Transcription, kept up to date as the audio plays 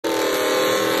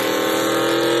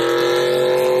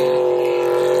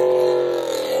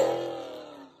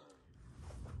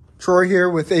Troy here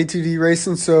with A2D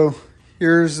Racing. So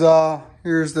here's the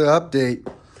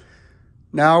update.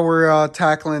 Now we're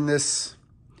tackling this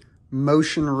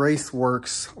Motion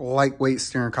Raceworks lightweight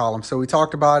steering column. So we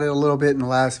talked about it a little bit in the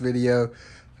last video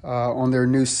on their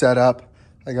new setup.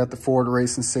 I got the Ford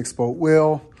Racing 6-bolt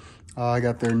wheel. I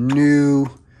got their new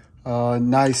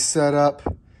nice setup,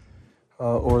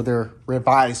 or their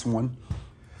revised one.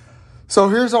 So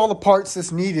here's all the parts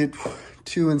that's needed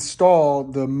to install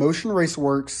the Motion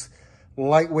Raceworks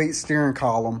lightweight steering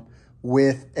column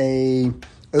with a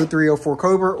 0304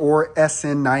 Cobra or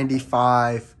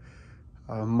SN95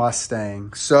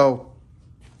 Mustang. So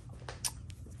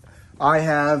I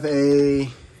have a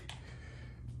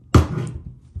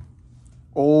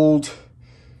old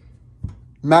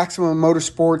Maximum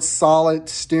Motorsports solid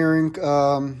steering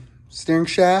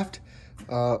shaft.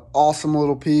 Awesome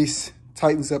little piece,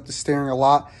 tightens up the steering a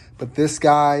lot. But this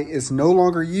guy is no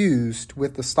longer used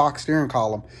with the stock steering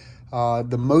column.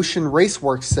 The Motion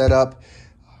Raceworks setup,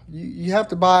 you have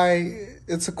to buy,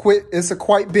 it's a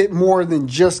quite bit more than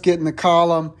just getting the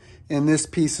column and this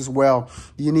piece as well.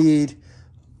 You need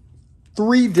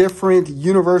 3 different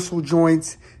universal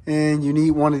joints and you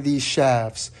need one of these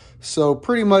shafts. So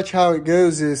pretty much how it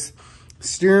goes is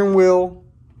steering wheel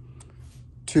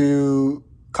to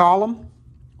column,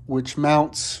 which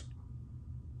mounts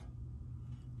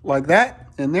like that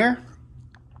in there.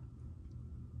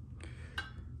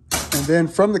 And then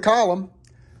from the column,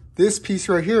 this piece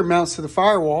right here mounts to the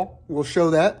firewall. We'll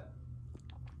show that.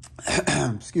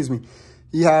 Excuse me.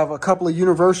 You have a couple of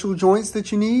universal joints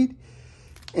that you need.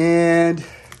 And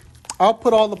I'll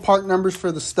put all the part numbers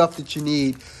for the stuff that you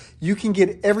need. You can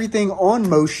get everything on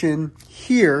Motion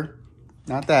here.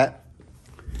 Not that.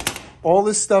 All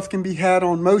this stuff can be had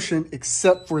on Motion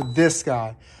except for this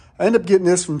guy. I end up getting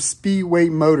this from Speedway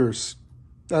Motors.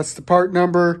 That's the part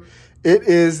number. It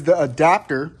is the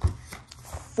adapter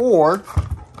for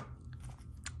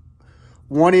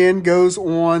one end goes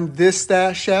on this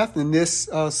dash shaft, and this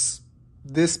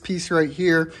piece right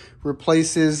here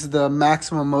replaces the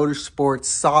Maximum Motorsports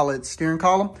solid steering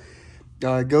column.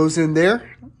 It goes in there,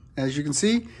 as you can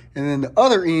see, and then the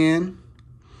other end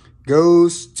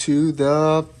goes to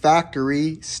the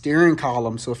factory steering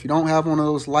column. So if you don't have one of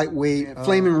those lightweight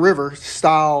Flaming River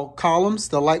style columns,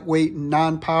 the lightweight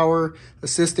non-power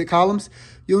assisted columns,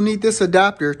 you'll need this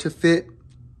adapter to fit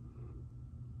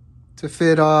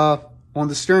on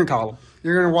the steering column.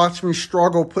 You're gonna watch me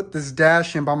struggle put this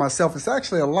dash in by myself. It's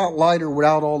actually a lot lighter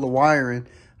without all the wiring.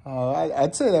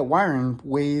 I'd say that wiring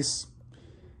weighs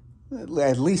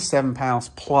at least 7 pounds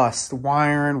plus, the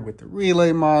wiring with the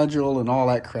relay module and all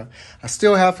that crap. I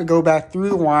still have to go back through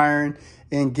the wiring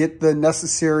and get pull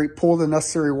the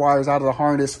necessary wires out of the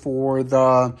harness for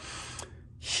the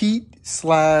heat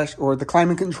or the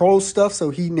climate control stuff, so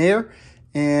heat and air,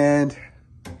 and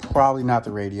probably not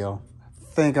the radio.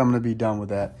 I think I'm gonna be done with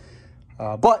that.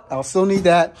 But I'll still need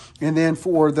that. And then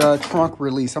for the trunk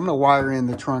release, I'm gonna wire in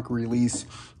the trunk release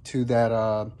to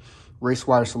that Race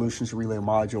Wire Solutions relay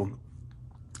module.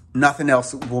 Nothing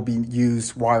else will be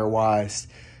used wire-wise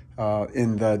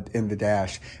in the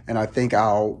dash. And I think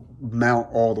I'll mount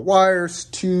all the wires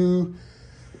to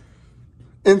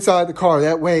inside the car.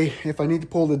 That way, if I need to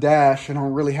pull the dash, I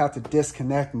don't really have to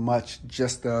disconnect much.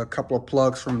 Just a couple of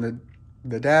plugs from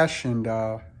the dash, and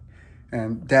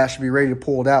dash should be ready to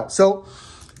pull it out. So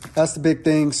that's the big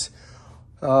things.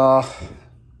 Yeah,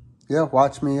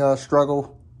 watch me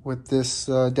struggle with this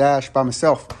dash by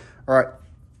myself. All right.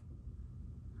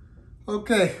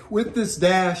 Okay, with this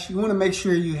dash, you want to make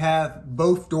sure you have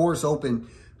both doors open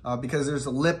because there's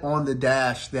a lip on the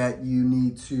dash that you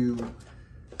need to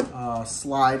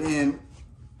slide in.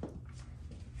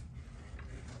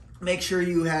 Make sure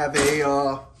you have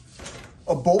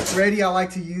a bolt ready. I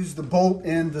like to use the bolt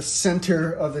in the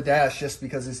center of the dash just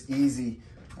because it's easy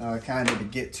kind of to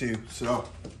get to. So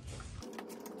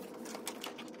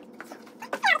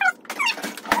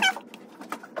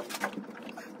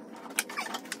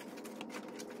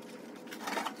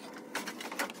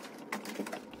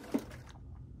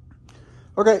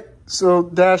okay, so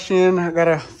dash in. I got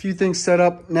a few things set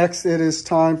up. Next, it is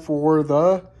time for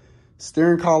the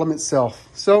steering column itself.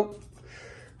 So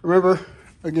remember,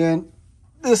 again,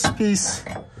 this piece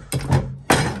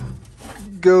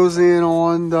goes in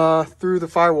on through the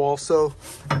firewall, so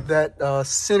that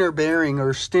center bearing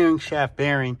or steering shaft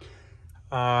bearing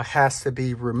has to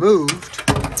be removed.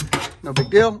 No big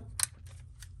deal.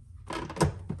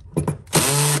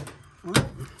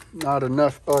 Not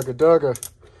enough ugga-dugga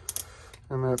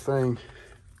in that thing.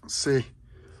 Let's see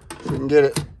if we can get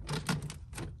it.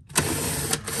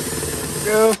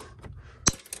 There we go.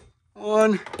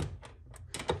 On.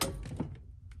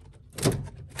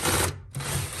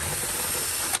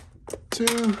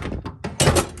 2.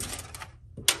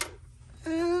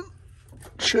 And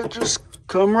should just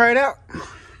come right out.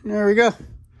 There we go.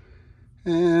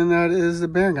 And that is the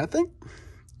bearing, I think.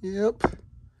 Yep.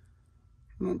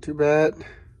 Not too bad.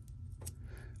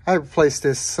 I replaced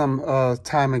this some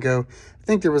time ago. I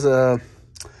think there was a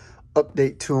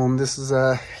update to them. This is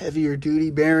a heavier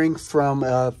duty bearing from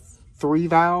a 3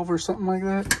 valve or something like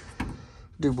that. I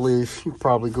do believe. You can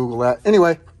probably Google that.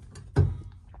 Anyway,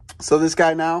 so this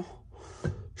guy now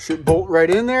should bolt right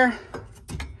in there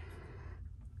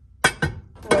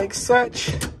like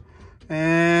such.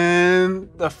 And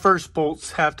the first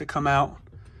bolts have to come out.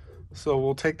 So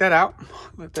we'll take that out.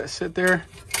 Let that sit there.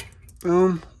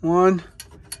 Boom. 1.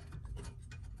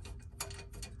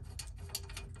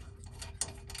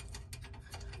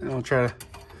 And I'll try to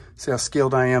see how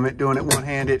skilled I am at doing it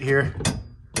one-handed here.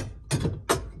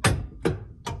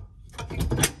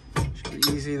 Should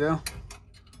be easy though.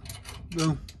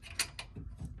 Boom.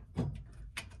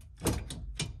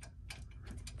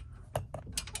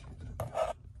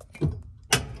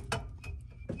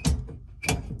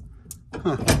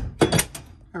 Huh.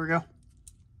 There we go.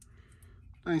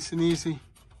 Nice and easy.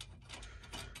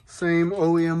 Same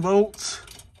OEM bolts.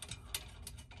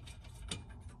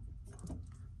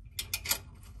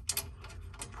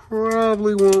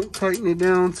 Probably won't tighten it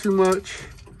down too much.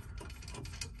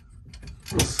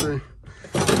 We'll see.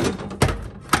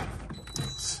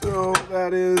 So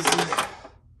that is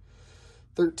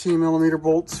 13mm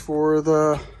bolts for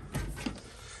the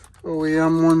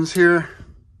OEM ones here.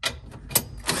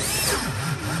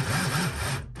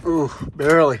 Ooh,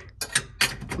 barely.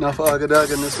 Enough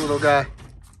ugga-dugga in this little guy.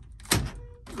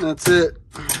 That's it.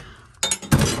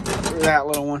 For that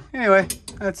little one. Anyway,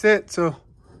 that's it. So,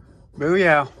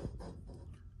 booyah.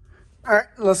 All right,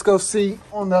 let's go see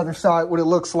on the other side what it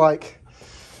looks like.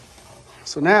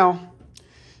 So now,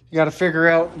 you got to figure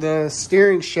out the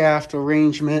steering shaft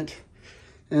arrangement.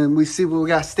 And we see what we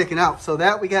got sticking out. So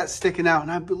that we got sticking out.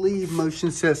 And I believe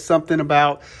Motion says something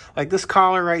about, like this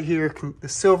collar right here, the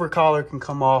silver collar can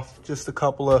come off. Just a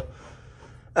couple of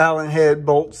Allen head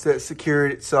bolts that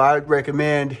secured it. So I'd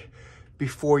recommend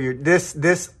before you're, this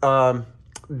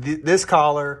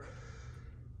collar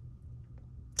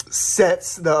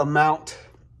sets the amount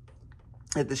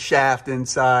at the shaft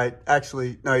inside.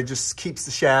 Actually, no, it just keeps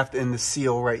the shaft and the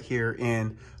seal right here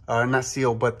in. Not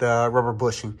seal, but the rubber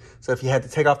bushing. So if you had to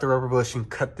take off the rubber bushing,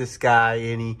 cut this guy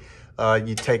any,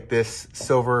 you take this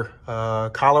silver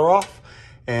collar off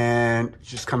and it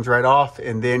just comes right off.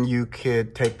 And then you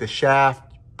could take the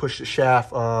shaft, push the shaft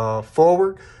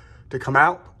forward to come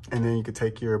out, and then you could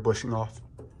take your bushing off.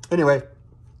 Anyway,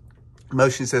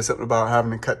 Motion says something about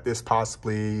having to cut this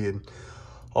possibly and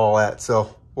all that.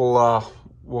 So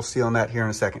we'll see on that here in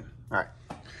a second. All right.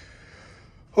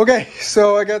 Okay,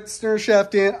 so I got the steering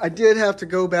shaft in. I did have to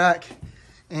go back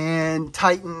and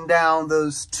tighten down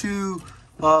those 2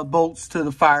 bolts to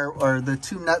the the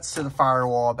 2 nuts to the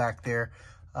firewall back there,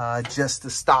 just to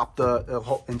stop the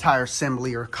whole entire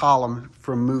assembly or column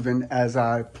from moving as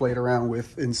I played around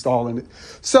with installing it.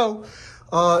 So,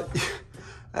 I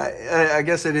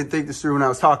guess I didn't think this through when I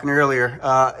was talking earlier.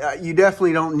 You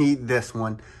definitely don't need this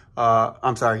one.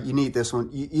 I'm sorry, you need this one.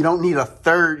 You don't need a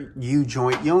 3rd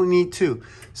U-joint. You only need 2.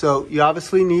 So you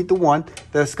obviously need the one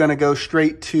that's going to go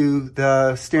straight to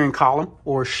the steering column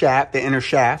or shaft, the inner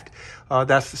shaft.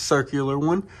 That's the circular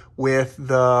one with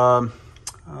the,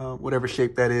 whatever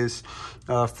shape that is,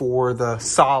 for the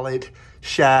solid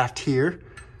shaft here.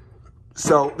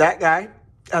 So that guy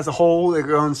has a hole that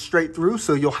goes straight through.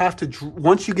 So you'll have to,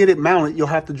 once you get it mounted, you'll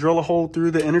have to drill a hole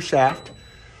through the inner shaft.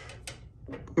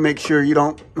 Make sure you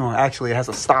don't, well, actually it has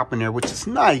a stop in there, which is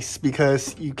nice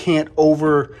because you can't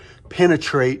over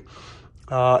penetrate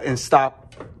and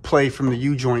stop play from the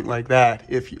U-joint like that.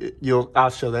 If I'll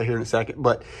show that here in a second.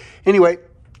 But anyway,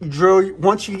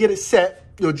 once you get it set,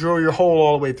 you'll drill your hole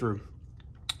all the way through.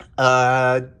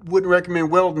 Wouldn't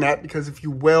recommend welding that because if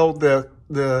you weld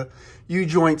the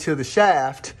U-joint to the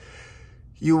shaft,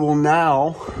 you will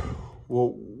now,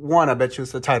 well, one, I bet you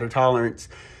it's a tighter tolerance.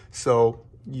 So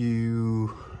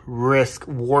you risk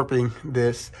warping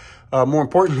this. More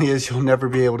importantly is you'll never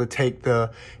be able to take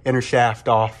the inner shaft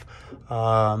off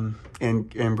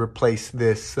and replace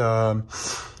this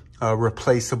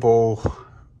replaceable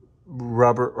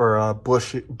rubber or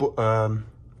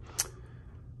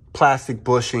plastic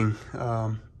bushing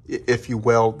if you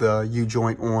weld the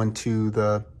U-joint onto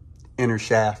the inner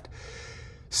shaft.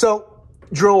 So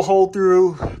drill a hole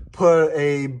through, put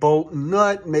a bolt and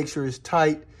nut, make sure it's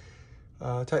tight.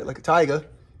 Tight like a tiger,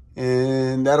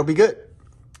 and that'll be good.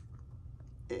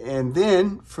 And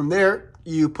then from there,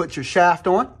 you put your shaft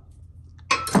on.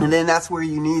 And then that's where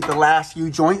you need the last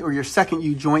U-joint or your second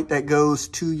U-joint that goes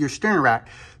to your steering rack.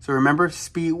 So remember,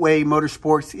 Speedway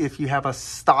Motorsports, if you have a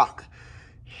stock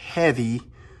heavy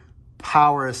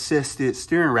power assisted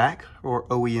steering rack or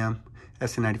OEM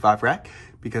SN95 rack,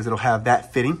 because it'll have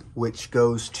that fitting, which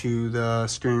goes to the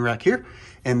steering rack here.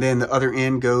 And then the other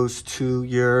end goes to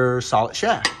your solid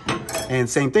shaft. And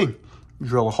same thing,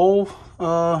 drill a hole,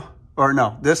 or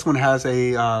no, this one has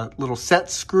a little set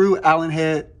screw,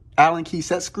 Allen key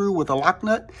set screw with a lock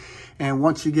nut. And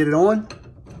once you get it on,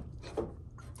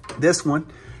 this one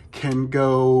can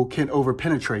over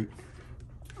penetrate.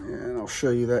 And I'll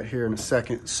show you that here in a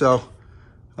second. So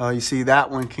you see that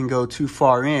one can go too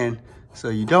far in. So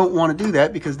you don't want to do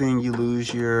that, because then you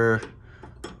lose your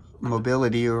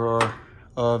mobility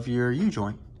of your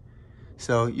U-joint.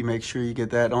 So you make sure you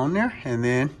get that on there, and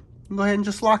then go ahead and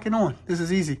just lock it on. This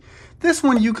is easy. This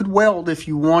one you could weld if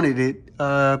you wanted it,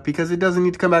 because it doesn't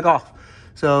need to come back off.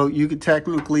 So you could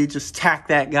technically just tack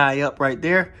that guy up right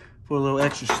there for a little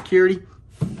extra security.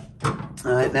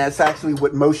 That's actually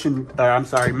what Maximum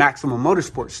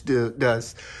Motorsports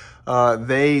does.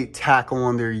 They tack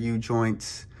on their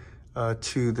U-joints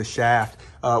to the shaft.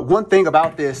 One thing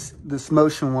about this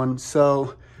Motion one,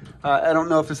 so I don't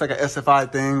know if it's like a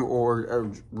SFI thing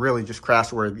or really just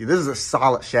crash worthy. This is a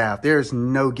solid shaft. There's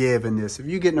no give in this. If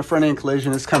you get in a front end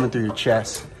collision, it's coming through your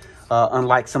chest.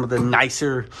 Unlike some of the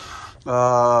nicer,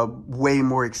 way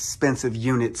more expensive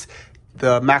units.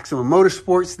 The Maximum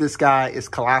Motorsports, this guy is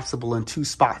collapsible in 2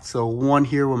 spots. So one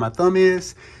here where my thumb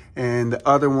is, and the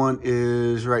other one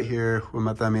is right here where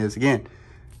my thumb is again.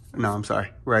 No, I'm sorry,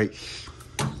 right,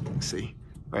 let's see,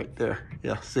 right there.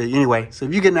 Yeah, see, anyway, so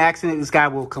if you get in an accident, this guy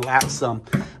will collapse some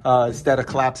instead of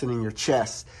collapsing in your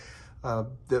chest.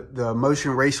 The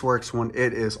Motion Raceworks one,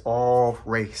 it is all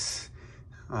race.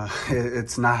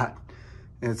 It's not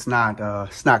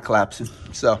collapsing.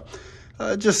 So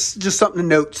just something to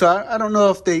note. So I don't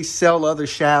know if they sell other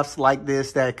shafts like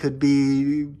this that could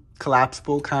be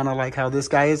collapsible, kind of like how this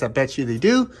guy is. I bet you they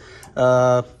do.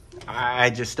 I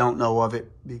just don't know of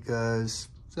it because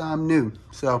I'm new.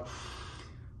 So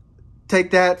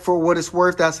take that for what it's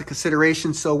worth. That's a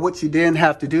consideration. So what you then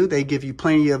have to do, they give you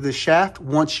plenty of this shaft.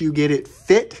 Once you get it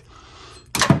fit,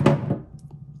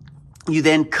 you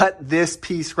then cut this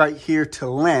piece right here to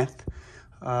length.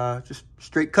 Just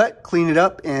straight cut, clean it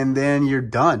up, and then you're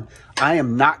done. I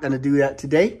am not going to do that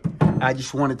today. I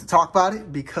just wanted to talk about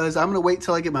it because I'm going to wait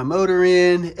till I get my motor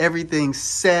in, everything's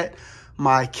set.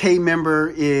 My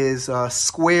K-member is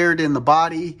squared in the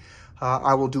body.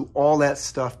 I will do all that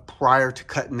stuff prior to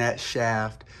cutting that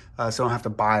shaft, so I don't have to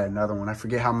buy another one. I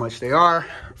forget how much they are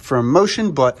from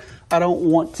Motion, but I don't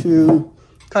want to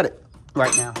cut it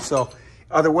right now. So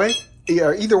either way,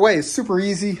 it's super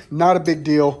easy, not a big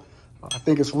deal. I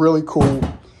think it's really cool.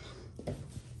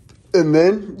 And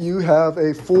then you have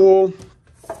a full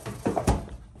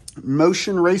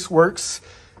Motion Raceworks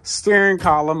steering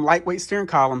column, lightweight steering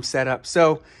column setup.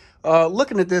 So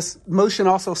looking at this, Motion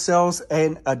also sells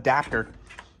an adapter.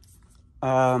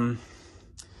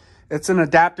 It's an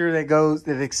adapter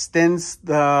that extends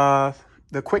the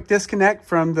quick disconnect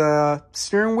from the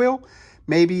steering wheel,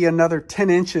 maybe another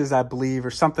 10 inches, I believe,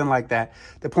 or something like that.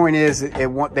 The point is,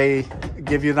 they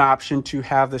give you the option to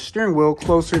have the steering wheel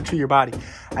closer to your body.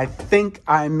 I think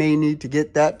I may need to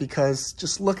get that because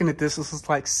just looking at this is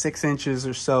like 6 inches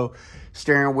or so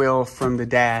steering wheel from the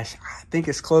dash. I think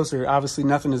it's closer. Obviously,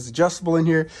 nothing is adjustable in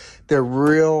here.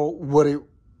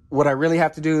 What I really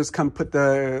have to do is come put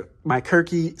my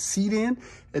Kirky seat in.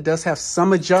 It does have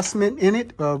some adjustment in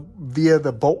it via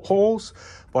the bolt holes,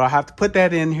 but I'll have to put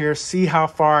that in here, see how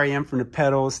far I am from the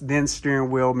pedals, then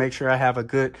steering wheel, make sure I have a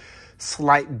good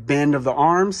slight bend of the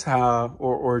arms,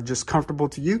 or just comfortable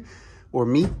to you, or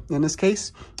me in this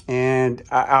case, and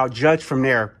I'll judge from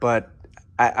there. But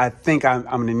I think I'm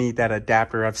going to need that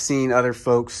adapter. I've seen other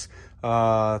folks,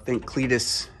 I think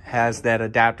Cletus has that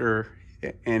adapter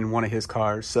in one of his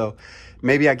cars. So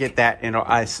maybe I get that, and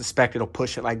I suspect it'll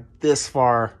push it like this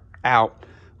far out,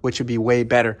 which would be way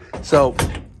better. So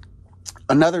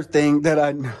another thing that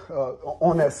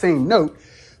on that same note,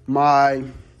 my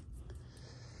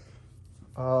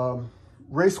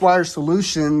Racewire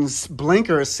Solutions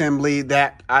blinker assembly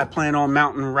that I plan on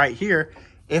mounting right here,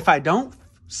 if I don't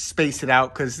space it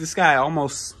out, because this guy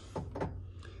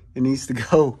it needs to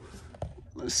go,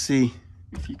 let's see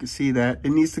if you can see that, it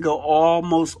needs to go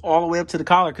almost all the way up to the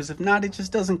collar, because if not, it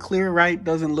just doesn't clear right,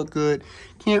 doesn't look good.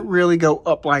 Can't really go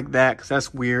up like that because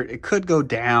that's weird. It could go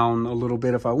down a little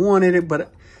bit if I wanted it,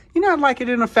 but I'd like it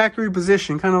in a factory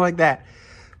position, kind of like that.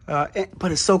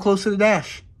 But it's so close to the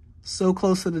dash. So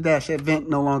close to the dash. That vent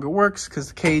no longer works because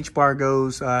the cage bar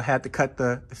goes, had to cut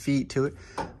the feed to it.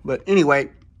 But anyway,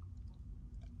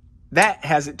 that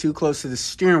has it too close to the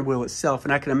steering wheel itself.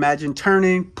 And I can imagine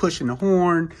turning, pushing the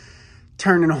horn,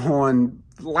 turning on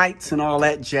lights and all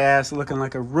that jazz, looking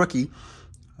like a rookie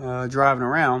driving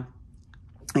around.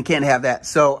 I can't have that.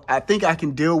 So I think I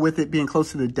can deal with it being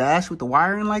close to the dash with the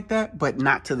wiring like that, but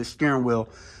not to the steering wheel.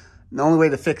 The only way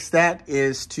to fix that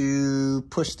is to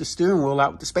push the steering wheel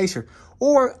out with the spacer.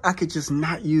 Or I could just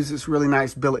not use this really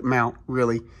nice billet mount,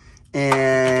 really,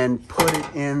 and put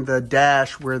it in the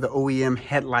dash where the OEM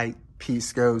headlight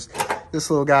piece goes. This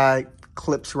little guy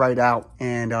clips right out,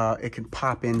 and it can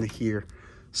pop into here.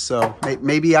 So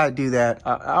maybe I do that.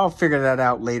 I'll figure that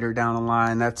out later down the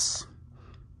line. That's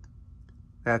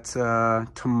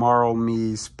tomorrow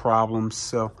me's problem.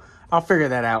 So I'll figure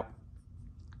that out.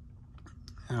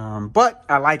 But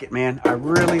I like it, man. I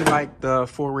really like the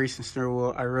full racing steering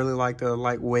wheel. I really like the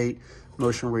lightweight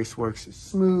Motion Raceworks. It's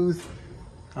smooth.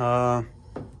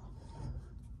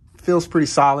 Feels pretty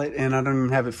solid, and I don't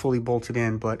even have it fully bolted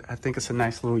in, but I think it's a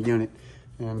nice little unit.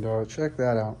 And check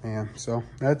that out, man. So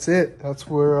that's it. That's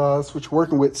what you're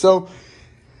working with. So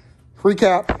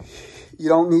recap, you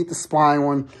don't need the spline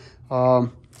one.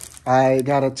 I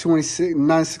got a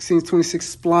 9/16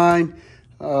 26 spline.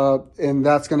 And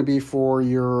that's going to be for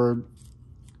your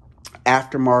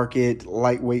aftermarket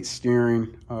lightweight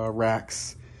steering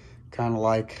racks, kind of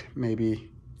like maybe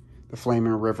the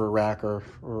Flaming River rack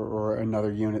or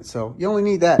another unit. So you only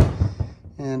need that.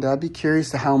 And I'd be curious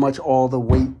to how much all the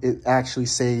weight it actually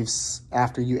saves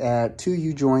after you add 2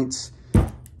 U-joints.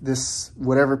 This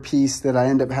whatever piece that I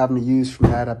end up having to use from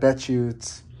that, I bet you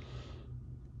it's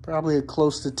probably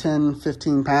close to 10,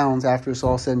 15 pounds after it's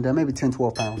all said and done, maybe 10,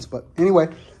 12 pounds. But anyway,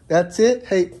 that's it.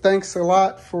 Hey, thanks a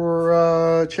lot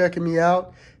for checking me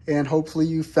out. And hopefully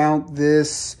you found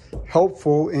this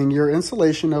helpful in your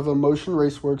installation of a Motion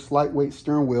Raceworks lightweight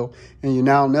steering wheel. And you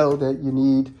now know that you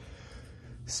need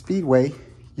Speedway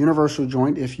universal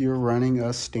joint if you're running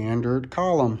a standard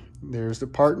column. There's the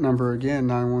part number again,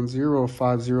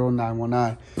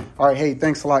 910-50919. All right, hey,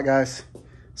 thanks a lot, guys.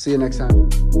 See you next time.